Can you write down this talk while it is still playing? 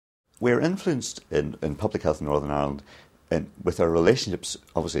we're influenced in public health in Northern Ireland with our relationships,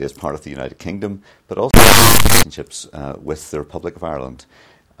 obviously as part of the United Kingdom, but also relationships with the Republic of Ireland.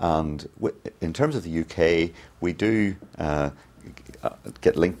 And in terms of the UK, we do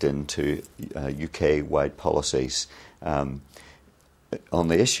get linked into UK-wide policies. On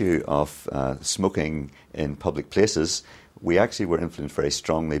the issue of smoking in public places, we actually were influenced very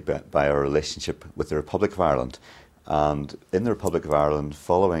strongly by our relationship with the Republic of Ireland. And in the Republic of Ireland,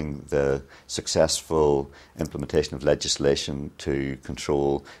 following the successful implementation of legislation to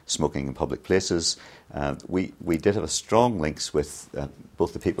control smoking in public places, we did have a strong links with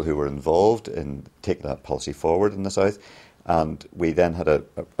both the people who were involved in taking that policy forward in the South, and we then had a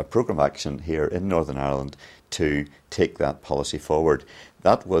programme of action here in Northern Ireland to take that policy forward.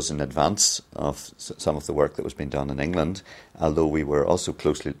 That was in advance of some of the work that was being done in England, although we were also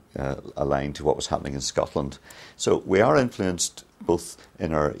closely aligned to what was happening in Scotland. So we are influenced both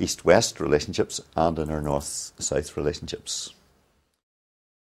in our East-West relationships and in our North-South relationships.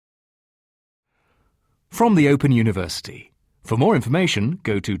 From the Open University. For more information,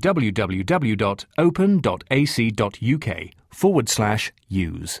 go to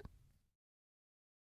www.open.ac.uk/use.